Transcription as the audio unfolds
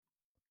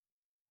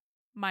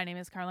My name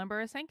is Carlin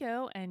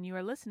Borisenko, and you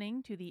are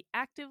listening to the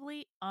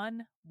Actively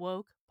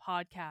Unwoke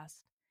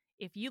podcast.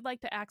 If you'd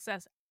like to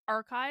access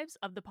archives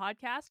of the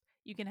podcast,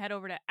 you can head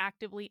over to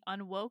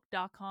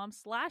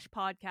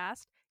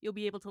activelyunwoke.com/podcast. You'll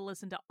be able to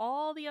listen to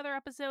all the other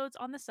episodes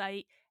on the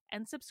site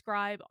and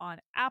subscribe on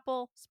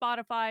Apple,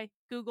 Spotify,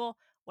 Google,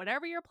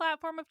 whatever your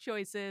platform of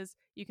choice is.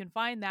 You can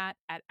find that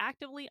at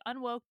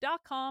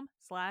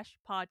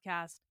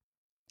activelyunwoke.com/podcast.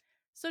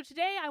 So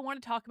today I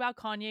want to talk about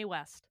Kanye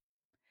West.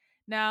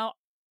 Now,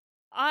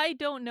 I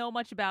don't know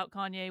much about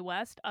Kanye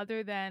West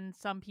other than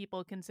some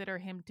people consider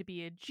him to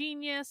be a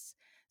genius.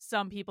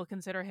 Some people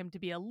consider him to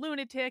be a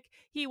lunatic.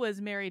 He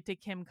was married to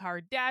Kim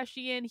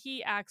Kardashian.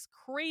 He acts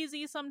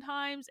crazy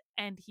sometimes,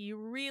 and he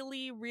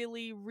really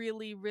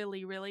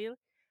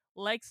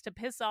likes to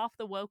piss off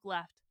the woke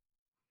left.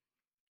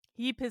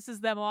 He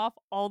pisses them off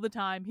all the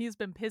time. He's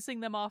been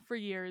pissing them off for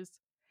years.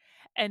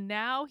 And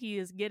now he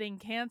is getting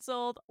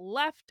canceled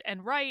left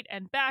and right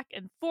and back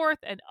and forth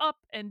and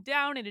up and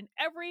down and in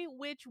every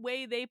which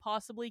way they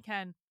possibly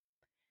can.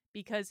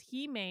 Because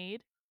he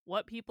made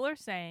what people are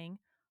saying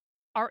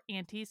are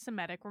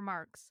anti-Semitic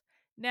remarks.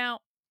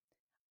 Now,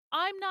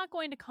 I'm not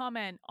going to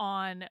comment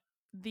on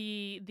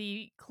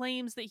the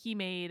claims that he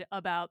made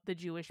about the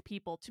Jewish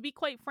people. To be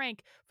quite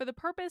frank, for the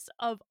purpose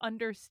of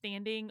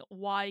understanding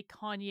why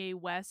Kanye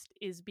West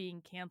is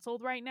being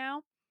canceled right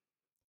now,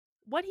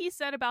 what he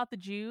said about the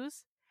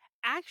Jews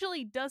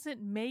actually doesn't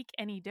make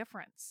any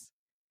difference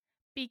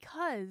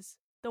because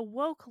the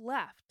woke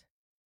left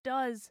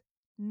does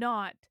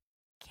not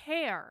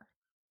care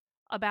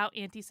about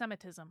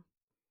anti-Semitism.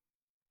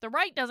 The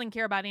right doesn't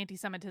care about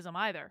anti-Semitism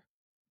either,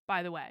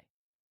 by the way.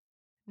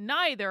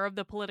 Neither of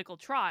the political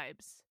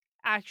tribes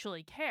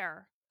actually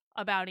care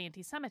about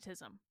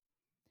anti-Semitism.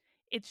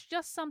 It's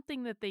just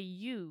something that they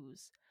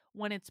use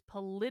when it's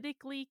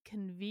politically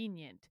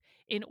convenient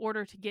in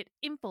order to get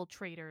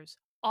infiltrators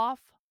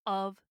off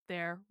of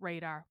their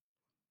radar.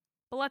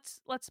 But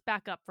let's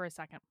back up for a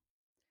second.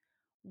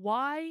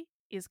 Why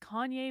is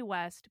Kanye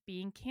West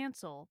being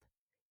canceled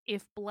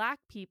if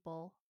Black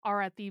people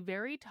are at the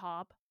very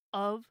top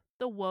of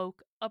the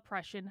woke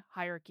oppression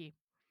hierarchy?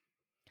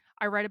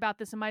 I write about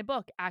this in my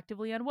book,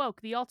 Actively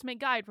Unwoke, the ultimate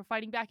guide for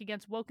fighting back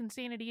against woke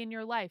insanity in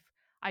your life.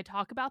 I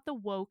talk about the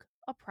woke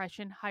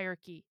oppression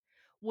hierarchy,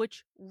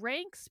 which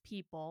ranks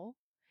people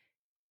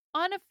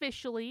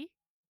unofficially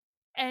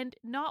and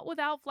not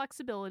without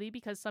flexibility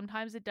because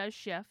sometimes it does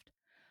shift.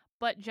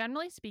 But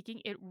generally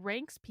speaking, it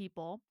ranks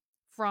people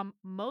from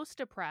most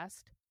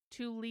oppressed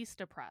to least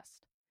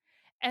oppressed.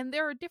 And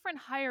there are different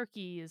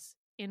hierarchies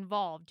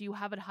involved. You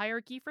have a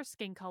hierarchy for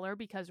skin color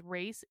because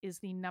race is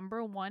the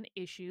number one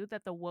issue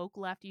that the woke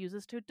left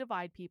uses to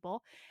divide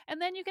people. And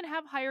then you can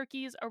have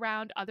hierarchies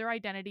around other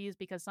identities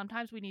because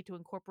sometimes we need to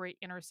incorporate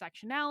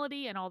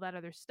intersectionality and all that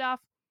other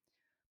stuff.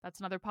 That's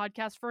another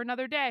podcast for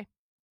another day.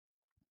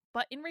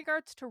 But in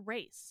regards to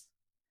race,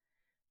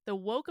 the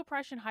woke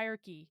oppression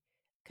hierarchy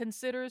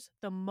considers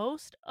the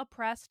most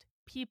oppressed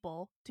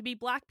people to be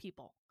Black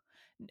people.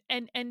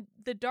 And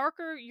the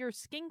darker your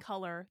skin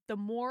color, the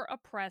more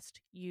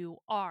oppressed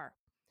you are.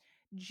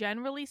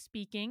 Generally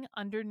speaking,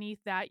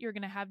 underneath that, you're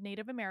going to have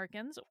Native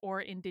Americans or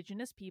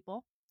Indigenous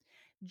people.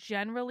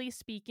 Generally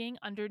speaking,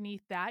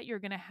 underneath that, you're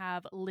going to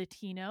have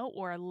Latino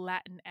or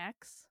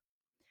Latinx.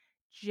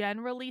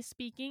 Generally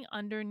speaking,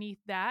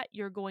 underneath that,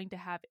 you're going to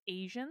have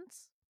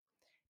Asians.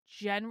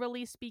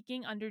 Generally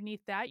speaking,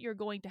 underneath that, you're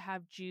going to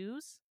have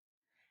Jews.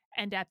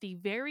 And at the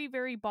very,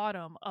 very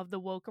bottom of the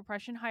woke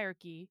oppression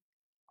hierarchy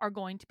are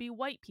going to be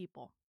white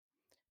people.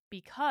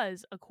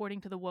 Because,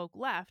 according to the woke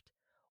left,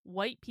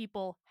 white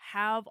people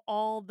have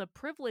all the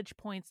privilege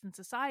points in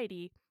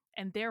society,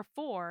 and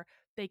therefore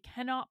they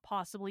cannot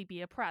possibly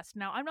be oppressed.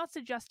 Now, I'm not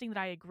suggesting that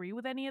I agree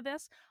with any of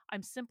this.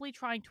 I'm simply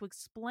trying to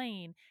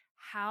explain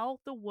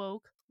how the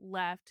woke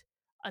left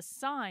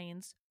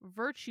assigns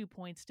virtue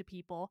points to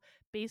people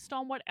based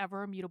on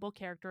whatever immutable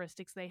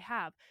characteristics they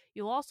have.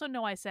 You'll also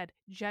know I said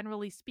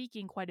generally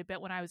speaking quite a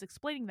bit when I was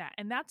explaining that,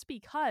 and that's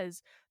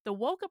because the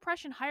woke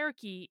oppression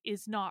hierarchy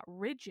is not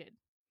rigid.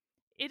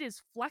 It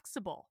is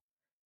flexible.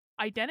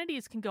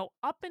 Identities can go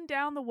up and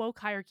down the woke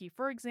hierarchy.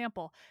 For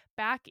example,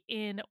 back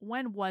in,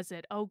 when was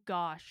it? Oh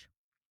gosh.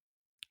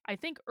 I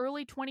think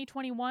early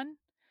 2021,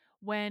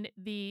 when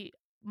the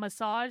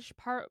massage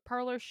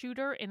parlor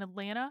shooter in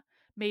Atlanta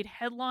made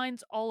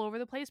headlines all over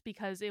the place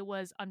because it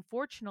was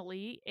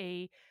unfortunately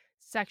a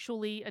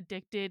sexually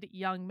addicted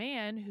young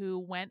man who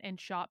went and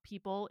shot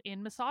people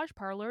in massage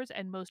parlors,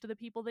 and most of the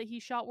people that he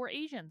shot were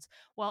Asians.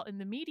 While in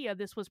the media,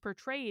 this was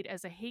portrayed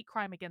as a hate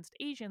crime against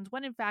Asians,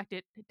 when in fact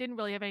it didn't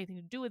really have anything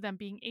to do with them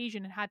being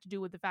Asian. It had to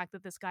do with the fact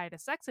that this guy had a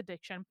sex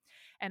addiction.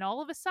 And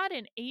all of a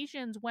sudden,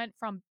 Asians went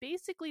from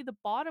basically the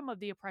bottom of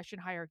the oppression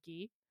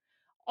hierarchy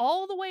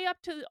all the way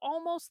up to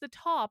almost the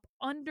top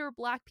under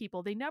Black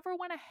people. They never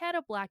went ahead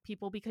of Black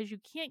people because you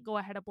can't go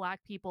ahead of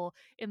Black people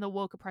in the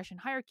woke oppression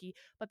hierarchy,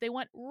 but they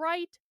went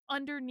right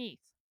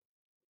underneath.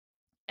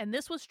 And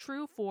this was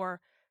true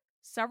for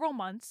several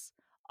months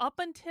up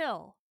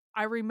until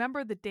I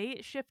remember the day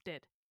it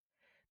shifted.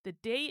 The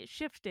day it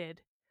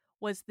shifted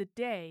was the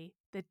day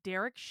that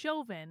Derek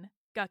Chauvin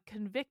got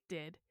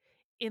convicted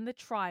in the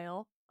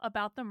trial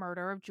about the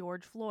murder of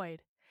George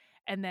Floyd.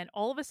 And then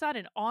all of a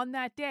sudden, on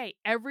that day,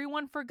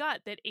 everyone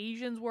forgot that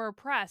Asians were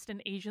oppressed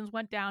and Asians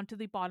went down to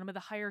the bottom of the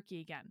hierarchy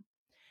again.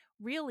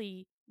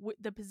 Really,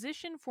 the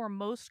position for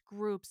most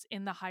groups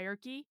in the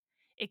hierarchy,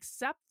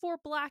 except for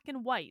black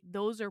and white,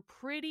 those are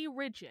pretty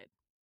rigid.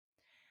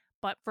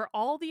 But for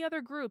all the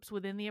other groups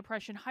within the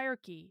oppression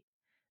hierarchy,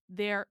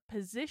 their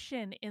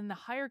position in the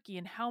hierarchy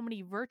and how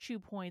many virtue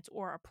points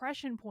or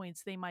oppression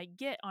points they might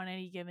get on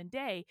any given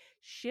day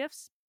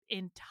shifts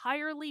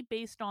entirely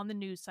based on the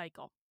news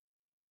cycle.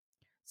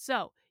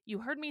 So, you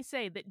heard me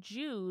say that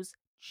Jews,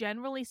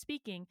 generally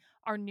speaking,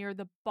 are near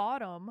the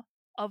bottom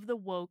of the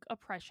woke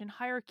oppression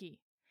hierarchy.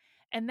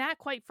 And that,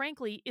 quite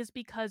frankly, is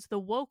because the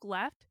woke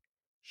left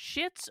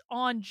shits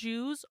on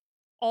Jews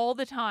all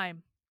the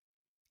time.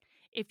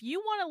 If you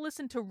want to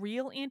listen to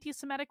real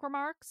anti-Semitic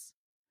remarks,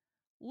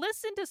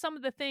 listen to some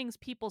of the things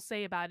people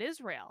say about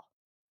Israel.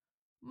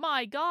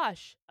 My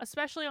gosh,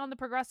 especially on the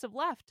progressive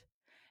left.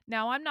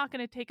 Now, I'm not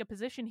going to take a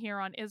position here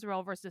on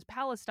Israel versus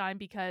Palestine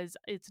because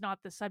it's not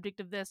the subject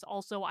of this.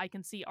 Also, I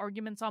can see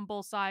arguments on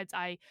both sides.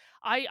 I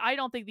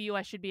don't think the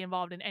U.S. should be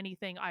involved in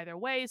anything either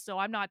way, so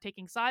I'm not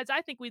taking sides.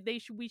 I think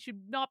we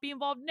should not be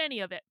involved in any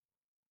of it.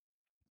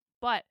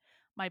 But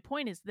my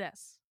point is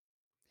this.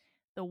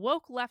 The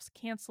woke left's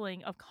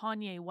canceling of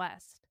Kanye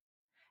West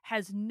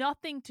has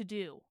nothing to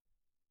do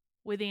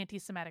with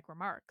anti-Semitic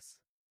remarks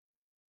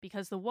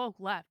because the woke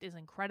left is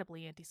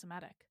incredibly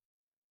anti-Semitic.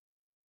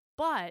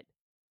 But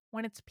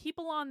when it's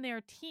people on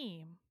their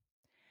team,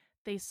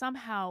 they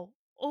somehow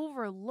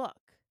overlook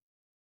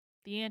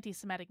the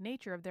anti-Semitic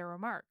nature of their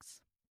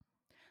remarks.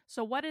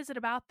 So what is it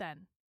about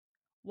then?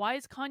 Why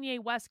is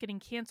Kanye West getting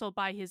canceled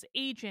by his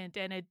agent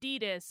and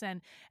Adidas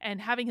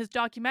and having his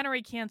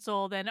documentary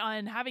canceled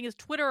and having his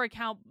Twitter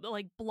account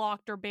like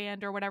blocked or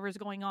banned or whatever is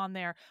going on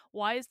there?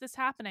 Why is this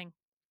happening?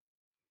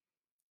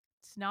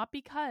 It's not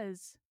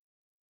because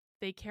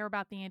they care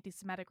about the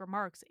anti-Semitic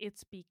remarks.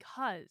 It's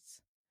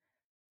because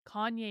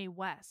Kanye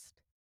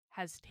West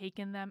has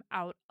taken them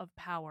out of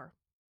power.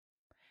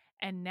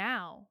 And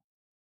now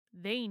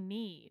they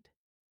need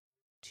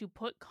to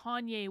put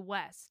Kanye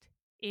West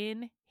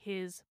in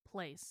his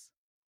place.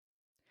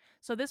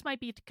 So this might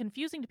be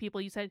confusing to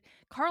people. You said,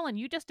 Carlin,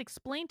 you just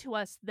explained to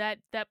us that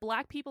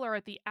black people are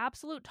at the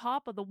absolute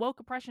top of the woke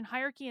oppression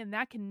hierarchy and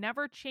that can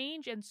never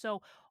change. And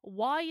so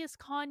why is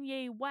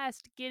Kanye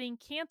West getting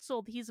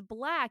canceled? He's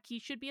black. He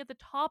should be at the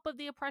top of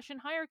the oppression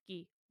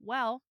hierarchy.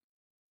 Well,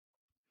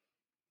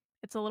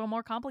 it's a little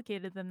more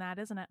complicated than that,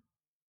 isn't it?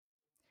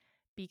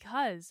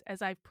 Because,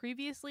 as I've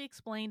previously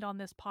explained on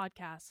this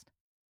podcast,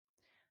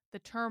 the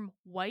term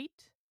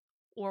white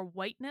or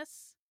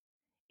whiteness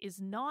is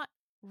not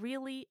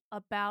really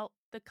about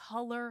the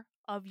color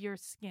of your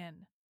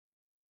skin.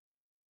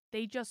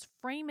 They just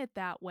frame it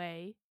that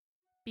way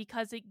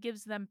because it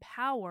gives them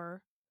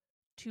power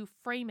to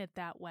frame it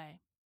that way.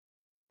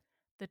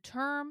 The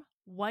term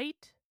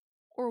white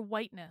or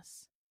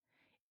whiteness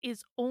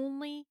is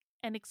only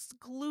and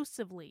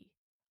exclusively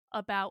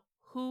about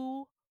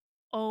who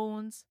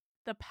owns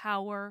the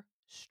power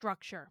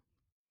structure.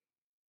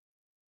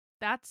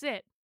 That's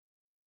it.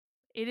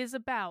 It is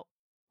about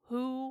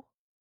who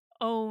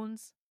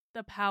owns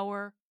the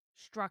power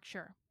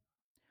structure.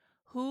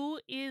 Who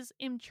is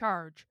in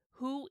charge?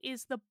 Who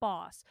is the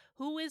boss?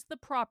 Who is the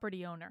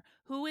property owner?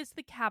 Who is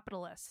the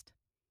capitalist?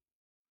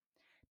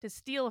 To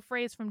steal a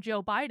phrase from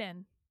Joe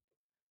Biden,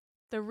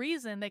 the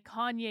reason that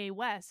Kanye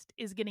West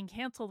is getting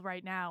canceled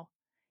right now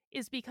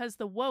is because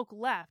the woke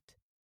left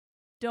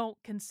don't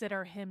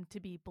consider him to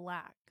be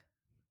black.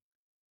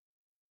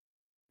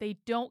 They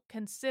don't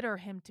consider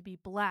him to be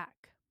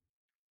black.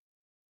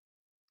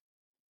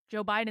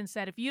 Joe Biden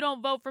said, if you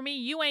don't vote for me,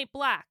 you ain't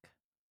black.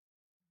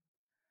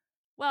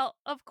 Well,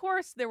 of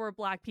course there were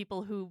black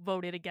people who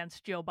voted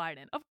against Joe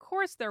Biden. Of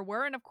course there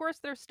were, and of course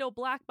they're still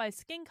black by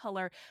skin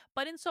color.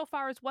 But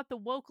insofar as what the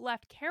woke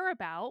left care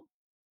about,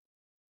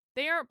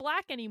 they aren't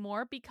black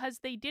anymore because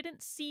they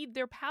didn't cede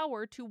their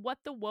power to what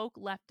the woke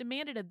left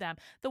demanded of them.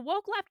 The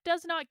woke left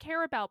does not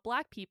care about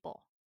black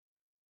people.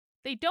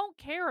 They don't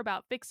care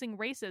about fixing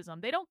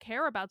racism. They don't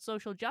care about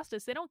social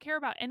justice. They don't care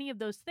about any of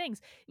those things.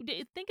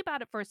 Think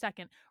about it for a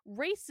second.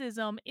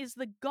 Racism is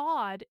the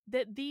god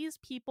that these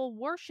people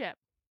worship.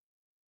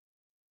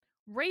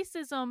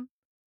 Racism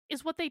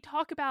is what they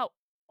talk about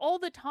all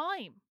the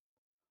time,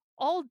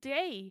 all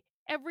day,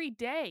 every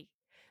day.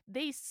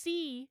 They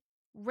see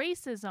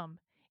racism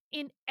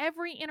in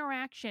every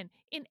interaction,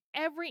 in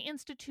every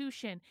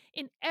institution,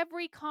 in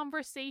every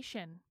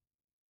conversation.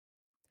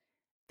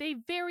 They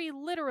very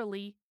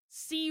literally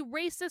see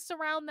racists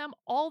around them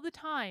all the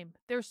time.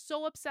 They're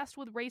so obsessed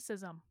with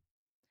racism.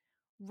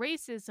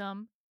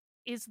 Racism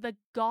is the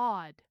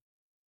god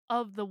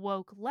of the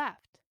woke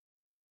left.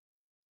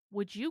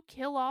 Would you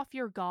kill off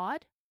your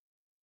god?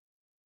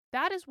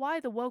 That is why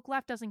the woke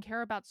left doesn't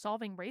care about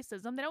solving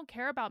racism. They don't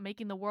care about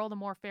making the world a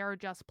more fair or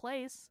just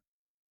place.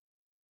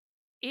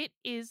 It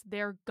is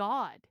their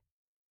god.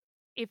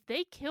 If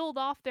they killed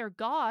off their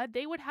god,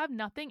 they would have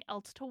nothing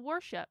else to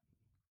worship.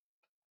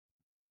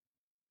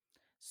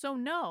 So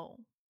no,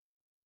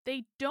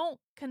 they don't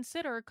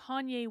consider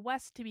Kanye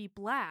West to be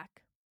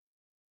black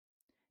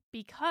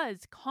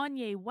because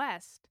Kanye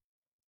West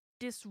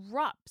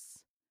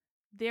disrupts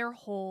their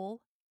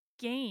whole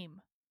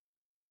game.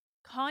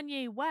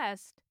 Kanye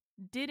West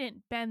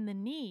didn't bend the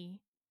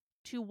knee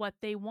to what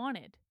they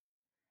wanted.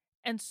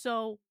 And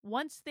so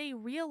once they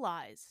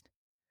realized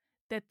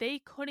that they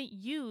couldn't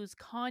use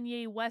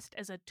Kanye West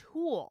as a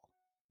tool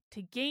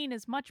to gain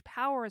as much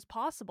power as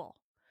possible,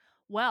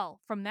 well,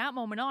 from that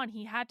moment on,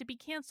 he had to be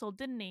canceled,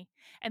 didn't he?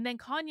 And then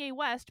Kanye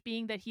West,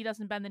 being that he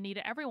doesn't bend the knee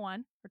to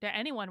everyone, or to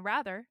anyone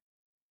rather,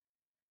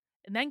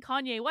 and then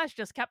Kanye West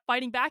just kept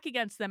fighting back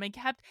against them and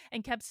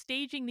kept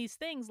staging these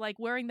things like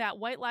wearing that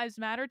White Lives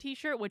Matter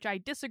t-shirt, which I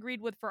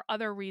disagreed with for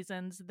other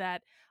reasons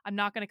that I'm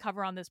not going to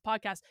cover on this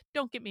podcast.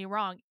 Don't get me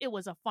wrong, it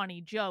was a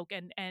funny joke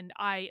and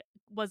I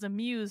was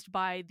amused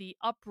by the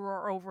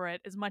uproar over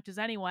it as much as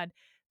anyone.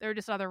 There are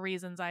just other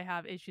reasons I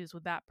have issues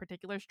with that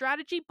particular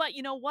strategy, but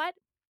you know what?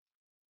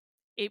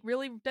 It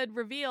really did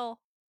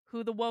reveal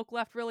who the woke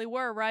left really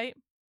were, right?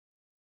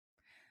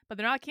 But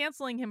they're not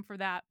canceling him for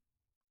that.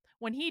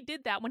 When he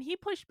did that, when he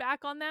pushed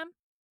back on them,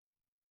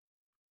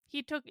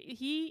 he took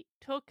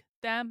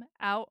them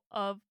out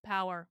of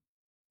power.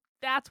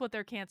 That's what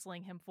they're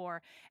canceling him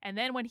for. And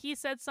then when he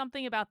said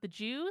something about the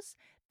Jews,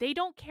 they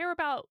don't care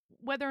about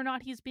whether or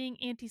not he's being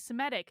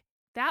anti-Semitic.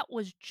 That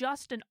was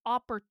just an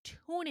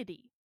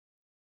opportunity.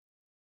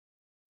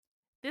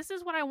 This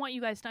is what I want you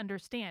guys to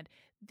understand.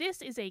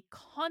 This is a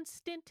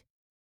constant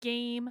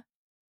game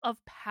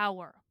of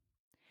power.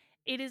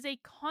 It is a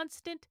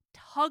constant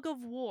tug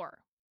of war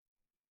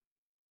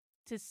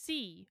to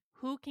see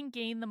who can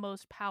gain the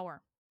most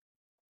power.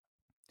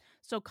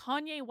 So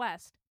Kanye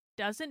West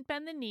doesn't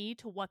bend the knee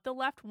to what the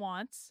left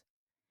wants.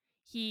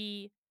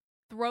 He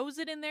throws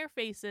it in their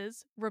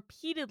faces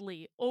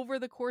repeatedly over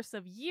the course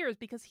of years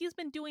because he's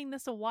been doing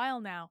this a while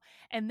now.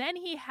 And then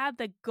he had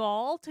the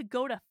gall to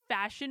go to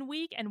Fashion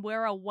Week and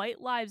wear a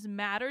White Lives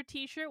Matter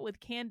t-shirt with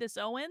Candace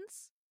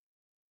Owens.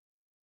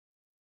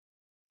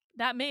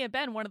 That may have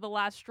been one of the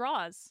last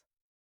straws.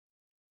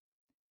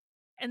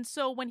 And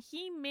so when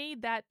he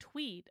made that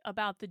tweet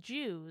about the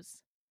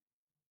Jews,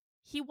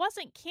 he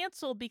wasn't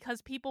canceled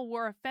because people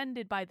were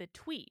offended by the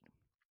tweet.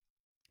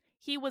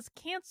 He was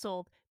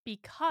canceled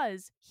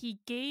because he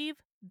gave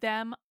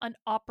them an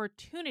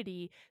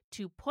opportunity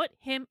to put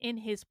him in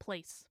his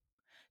place,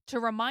 to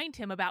remind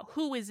him about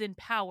who is in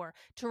power,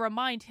 to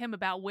remind him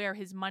about where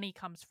his money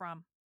comes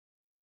from.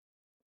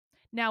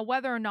 Now,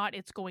 whether or not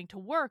it's going to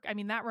work, I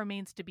mean, that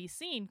remains to be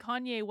seen.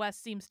 Kanye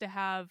West seems to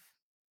have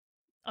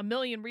a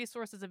million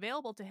resources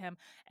available to him.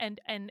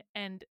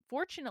 And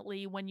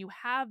fortunately, when you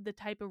have the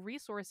type of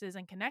resources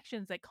and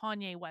connections that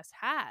Kanye West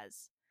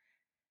has,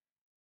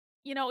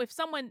 you know, if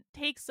someone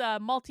takes a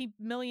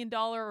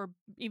multi-million-dollar or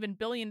even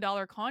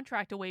billion-dollar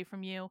contract away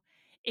from you,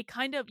 it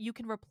kind of, you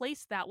can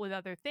replace that with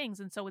other things.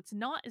 And so it's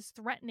not as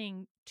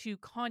threatening to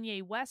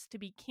Kanye West to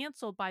be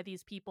canceled by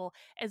these people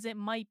as it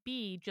might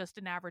be just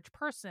an average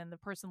person, the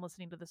person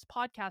listening to this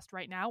podcast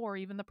right now, or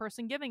even the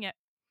person giving it.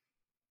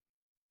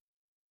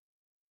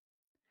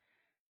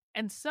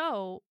 And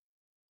so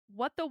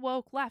what the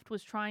woke left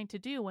was trying to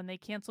do when they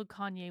canceled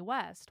Kanye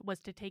West was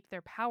to take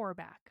their power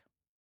back,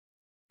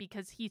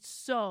 because he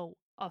so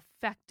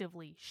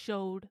effectively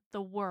showed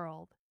the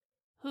world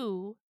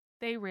who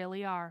they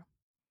really are.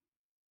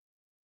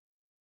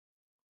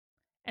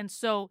 And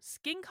so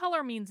skin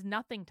color means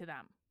nothing to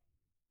them.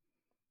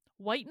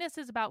 Whiteness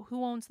is about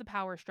who owns the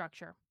power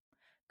structure.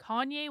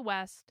 Kanye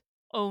West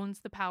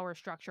owns the power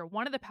structure.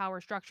 One of the power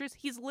structures,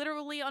 he's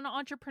literally an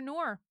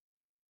entrepreneur.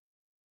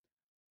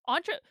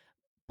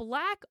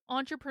 Black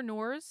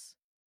entrepreneurs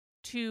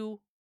to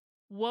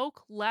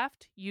woke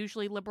left,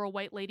 usually liberal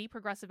white lady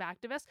progressive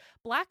activists,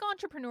 Black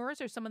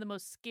entrepreneurs are some of the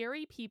most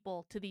scary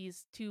people to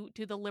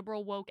the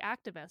liberal woke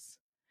activists,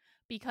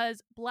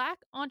 because Black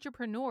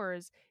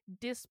entrepreneurs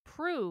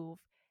disprove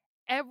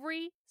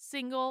every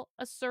single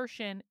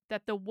assertion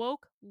that the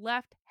woke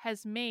left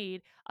has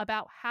made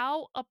about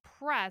how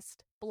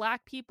oppressed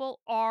Black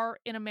people are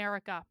in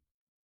America.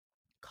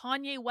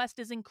 Kanye West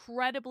is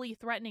incredibly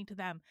threatening to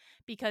them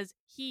because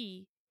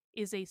he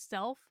is a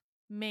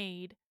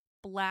self-made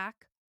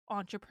Black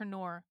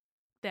entrepreneur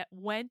that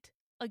went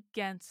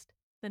against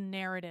the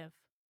narrative.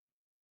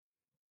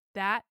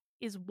 That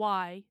is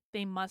why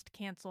they must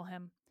cancel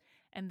him.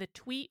 And the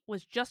tweet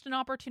was just an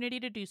opportunity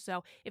to do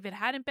so. If it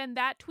hadn't been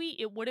that tweet,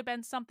 it would have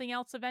been something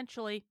else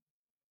eventually.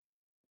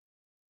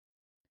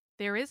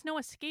 There is no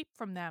escape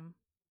from them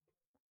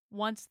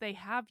once they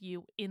have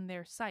you in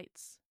their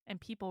sights. And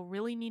people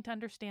really need to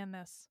understand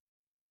this.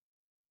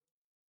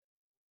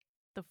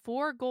 The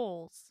 4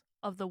 goals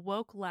of the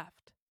woke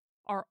left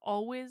are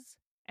always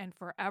and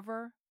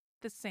forever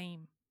the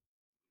same.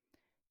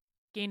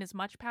 Gain as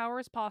much power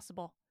as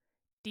possible,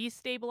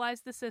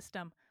 destabilize the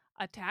system,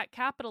 attack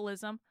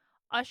capitalism,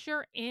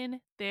 usher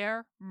in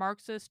their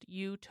Marxist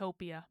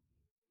utopia.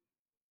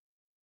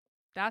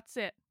 That's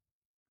it.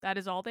 That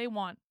is all they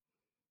want.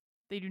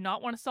 They do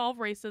not want to solve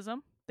racism.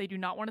 They do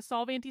not want to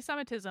solve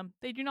anti-Semitism.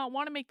 They do not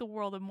want to make the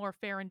world a more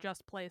fair and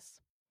just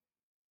place.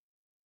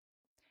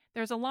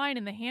 There's a line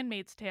in The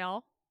Handmaid's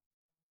Tale,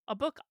 a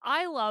book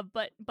I love,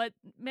 but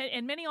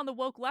and many on the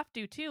woke left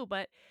do too,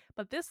 but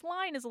this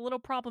line is a little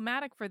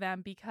problematic for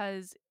them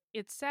because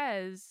it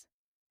says,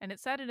 and it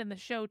said it in the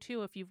show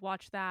too if you've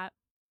watched that,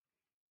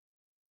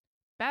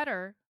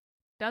 better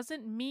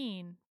doesn't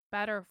mean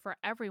better for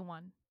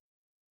everyone.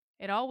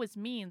 It always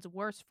means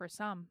worse for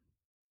some.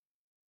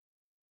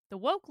 The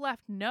woke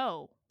left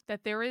know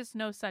that there is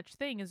no such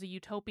thing as a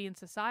utopian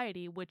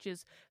society which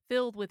is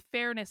filled with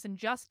fairness and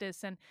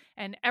justice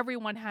and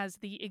everyone has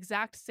the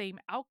exact same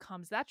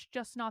outcomes. That's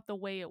just not the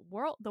way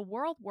the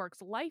world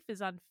works. Life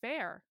is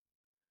unfair.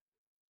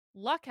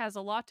 Luck has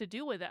a lot to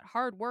do with it.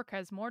 Hard work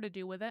has more to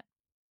do with it.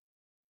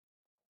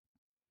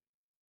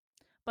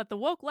 But the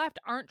woke left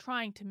aren't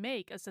trying to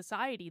make a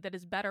society that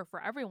is better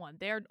for everyone.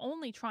 They're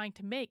only trying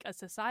to make a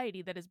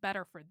society that is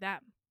better for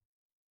them.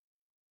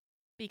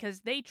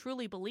 Because they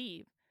truly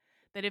believe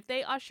that if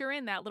they usher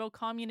in that little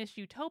communist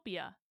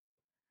utopia,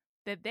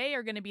 that they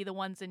are going to be the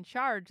ones in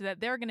charge, that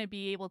they're going to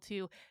be able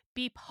to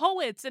be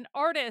poets and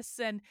artists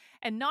and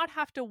not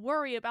have to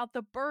worry about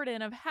the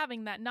burden of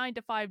having that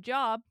 9-to-5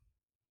 job.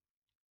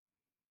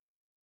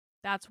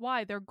 That's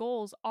why their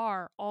goals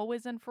are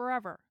always and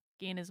forever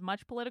gain as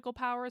much political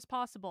power as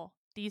possible,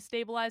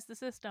 destabilize the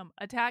system,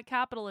 attack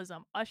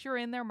capitalism, usher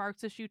in their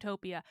Marxist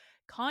utopia.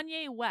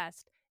 Kanye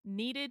West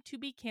needed to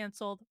be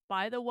canceled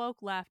by the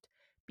woke left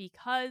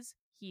because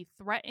he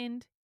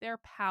threatened their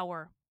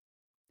power.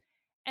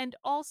 And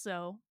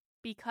also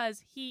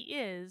because he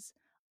is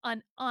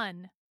an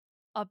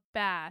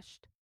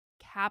unabashed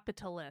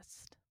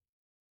capitalist.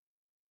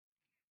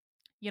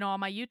 You know, on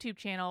my YouTube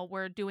channel,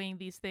 we're doing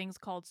these things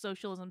called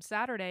Socialism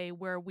Saturday,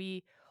 where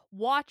we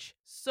watch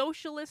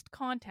socialist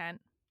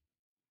content,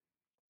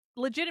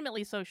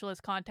 legitimately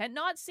socialist content,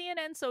 not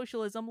CNN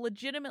socialism,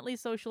 legitimately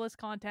socialist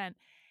content,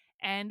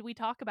 and we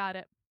talk about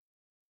it.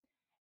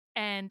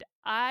 And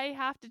I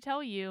have to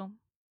tell you,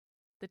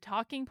 the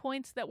talking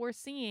points that we're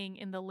seeing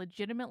in the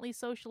legitimately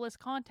socialist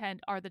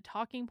content are the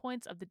talking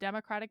points of the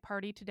Democratic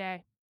Party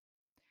today.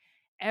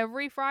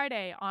 Every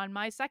Friday on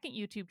my second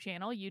YouTube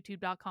channel,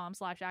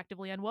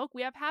 youtube.com/activelyunwoke,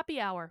 we have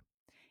Happy Hour,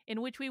 in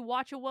which we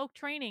watch a woke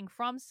training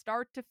from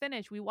start to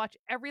finish. We watch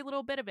every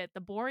little bit of it, the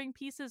boring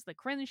pieces, the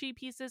cringy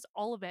pieces,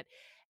 all of it.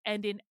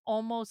 And in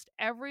almost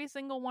every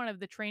single one of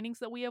the trainings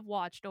that we have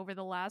watched over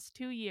the last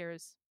 2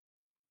 years,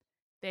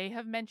 they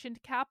have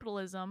mentioned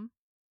capitalism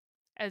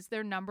as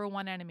their number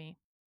one enemy.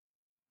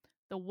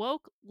 The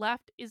woke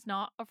left is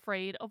not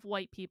afraid of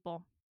white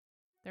people.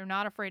 They're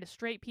not afraid of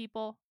straight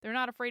people. They're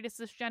not afraid of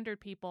cisgendered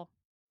people.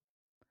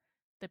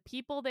 The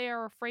people they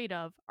are afraid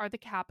of are the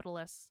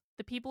capitalists,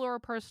 the people who are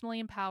personally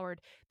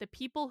empowered, the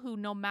people who,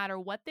 no matter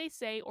what they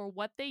say or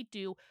what they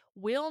do,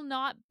 will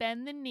not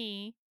bend the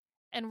knee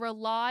and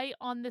rely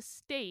on the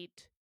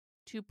state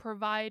to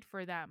provide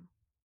for them.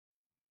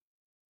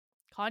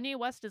 Kanye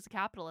West is a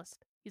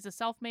capitalist. He's a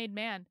self-made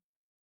man.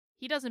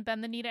 He doesn't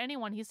bend the knee to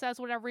anyone. He says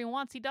whatever he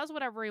wants. He does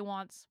whatever he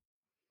wants.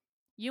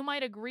 You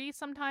might agree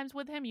sometimes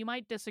with him. You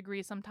might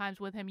disagree sometimes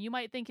with him. You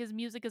might think his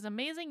music is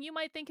amazing. You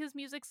might think his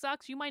music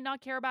sucks. You might not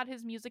care about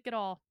his music at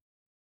all.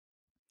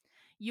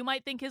 You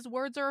might think his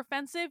words are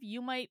offensive.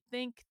 You might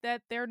think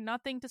that they're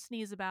nothing to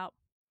sneeze about.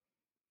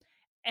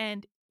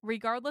 And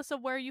regardless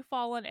of where you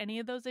fall on any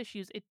of those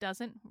issues, it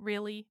doesn't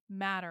really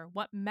matter.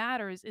 What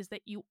matters is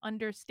that you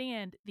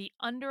understand the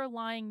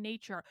underlying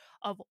nature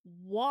of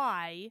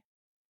why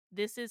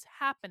this is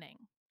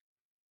happening.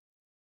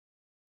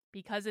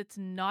 Because it's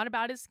not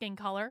about his skin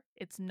color.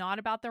 It's not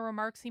about the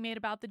remarks he made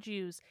about the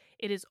Jews.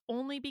 It is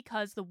only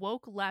because the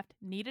woke left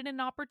needed an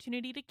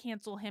opportunity to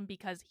cancel him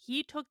because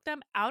he took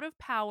them out of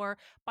power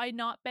by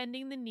not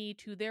bending the knee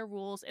to their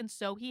rules, and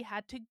so he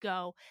had to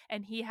go,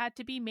 and he had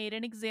to be made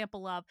an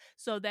example of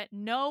so that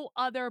no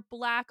other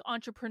black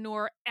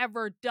entrepreneur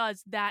ever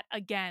does that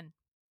again.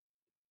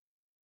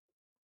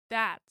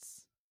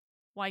 That's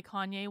why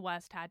Kanye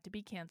West had to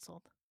be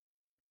canceled.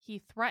 He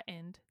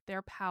threatened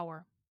their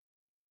power.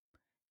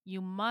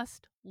 You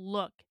must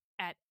look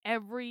at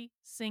every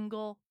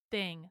single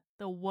thing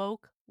the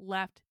woke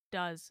left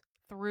does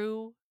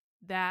through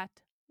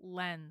that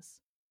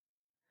lens.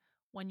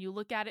 When you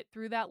look at it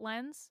through that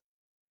lens,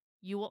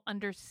 you will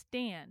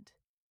understand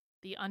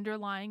the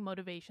underlying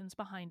motivations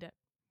behind it.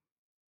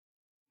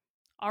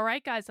 All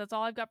right, guys, that's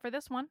all I've got for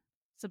this one.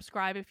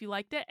 Subscribe if you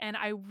liked it, and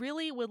I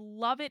really would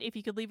love it if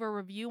you could leave a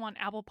review on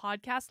Apple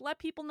Podcasts. Let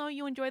people know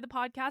you enjoy the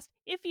podcast.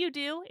 If you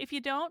do, if you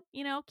don't,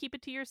 keep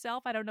it to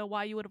yourself. I don't know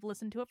why you would have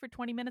listened to it for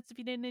 20 minutes if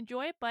you didn't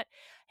enjoy it, but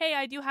hey,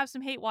 I do have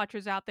some hate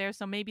watchers out there,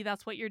 so maybe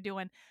that's what you're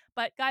doing.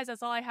 But guys,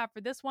 that's all I have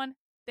for this one.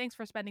 Thanks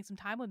for spending some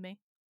time with me.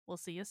 We'll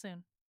see you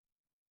soon.